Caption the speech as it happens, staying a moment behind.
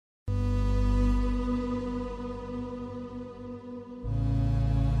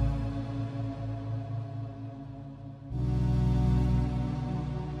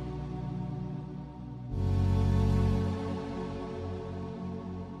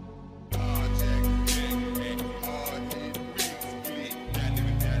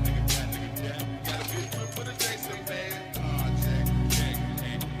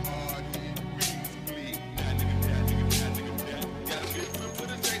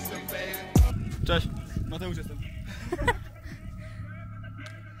Cześć, Mateusz jestem.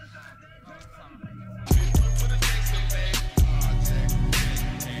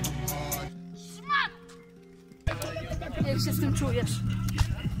 Jak się z tym czujesz?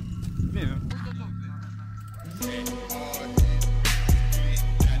 Nie wiem.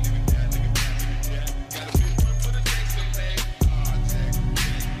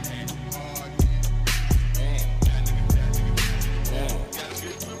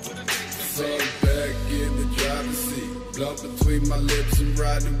 Blunt between my lips and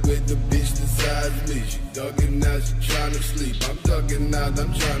riding with the bitch that size me. She ducking out, she trying to sleep. I'm ducking out,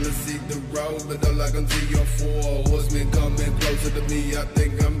 I'm trying to see the road, but all I can see are four horsemen coming closer to me. I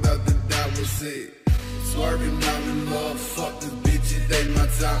think I'm about to die with sick. Swerving out in love, fuck this bitch, it ain't my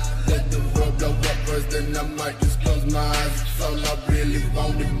time. Let the world blow up first, then I might just close my eyes. It's all I really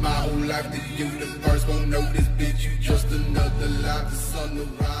wanted my whole life. The universe won't know this bitch, you just another line. The sun will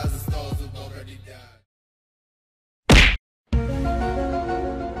rise, the stars have already died.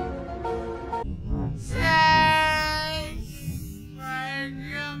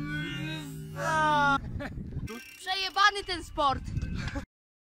 Przejebany ten sport!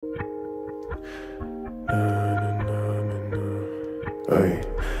 Hey,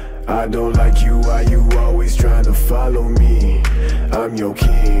 I don't like you, why you always trying to follow me? I'm your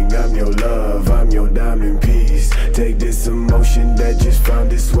king, I'm your love, I'm your diamond piece. Take this emotion that just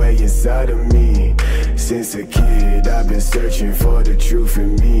found its way inside of me. Since a kid, I've been searching for the truth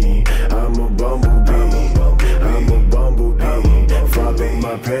in me. I'm a bumblebee, I'm a bumblebee. Follow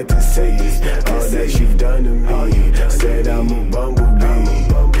my path and say all that you've done to me. Said I'm a bumblebee,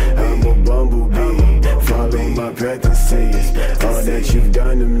 I'm a bumblebee. Follow my path and say all that you've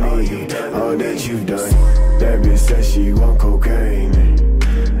done to me, all that you've done. That bitch said she want cocaine.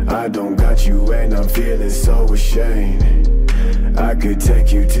 I don't got you and I'm feeling so ashamed. I could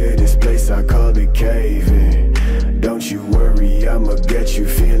take you to this place, I call it caving. Don't you worry, I'ma get you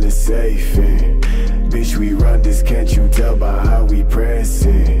feeling safe. Bitch, we run this, can't you tell by how we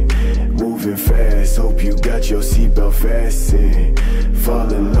pressing? Moving fast, hope you got your seatbelt fastened.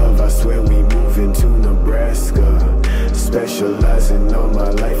 Fall in love, I swear we moving to Nebraska. Specializing on my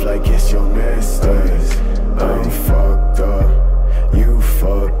life like it's your masters. I'm fucked up, you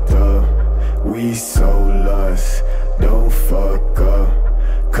fucked up. We so lost, don't fuck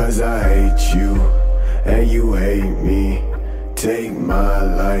up. Cause I hate you, and you hate me. Take my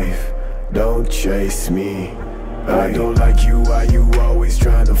life, don't chase me. I don't like you, why you always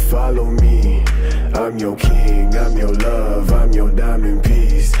trying to follow me? I'm your king, I'm your love, I'm your diamond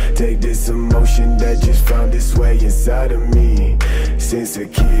piece. Take this emotion that just found its way inside of me. Since a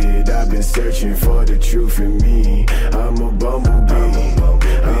kid, I've been searching for the truth in me. I'm a bumblebee,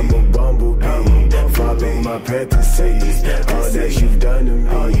 I'm a bumblebee. Follow my path and say all that you've done to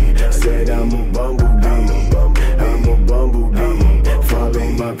me. Said I'm a bumblebee, I'm a bumblebee.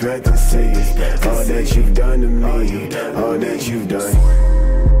 Follow my path and say all that you've done to me, all that you've done.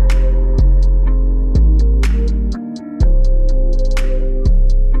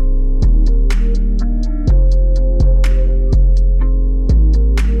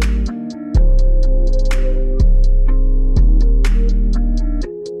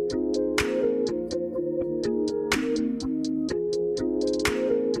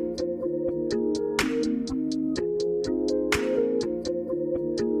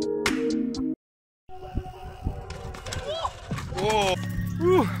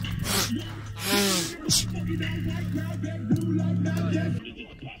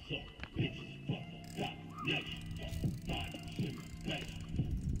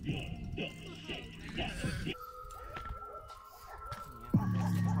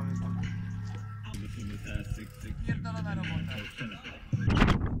 Pierdolona robota.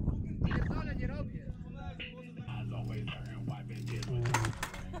 Pierdolę nie robię.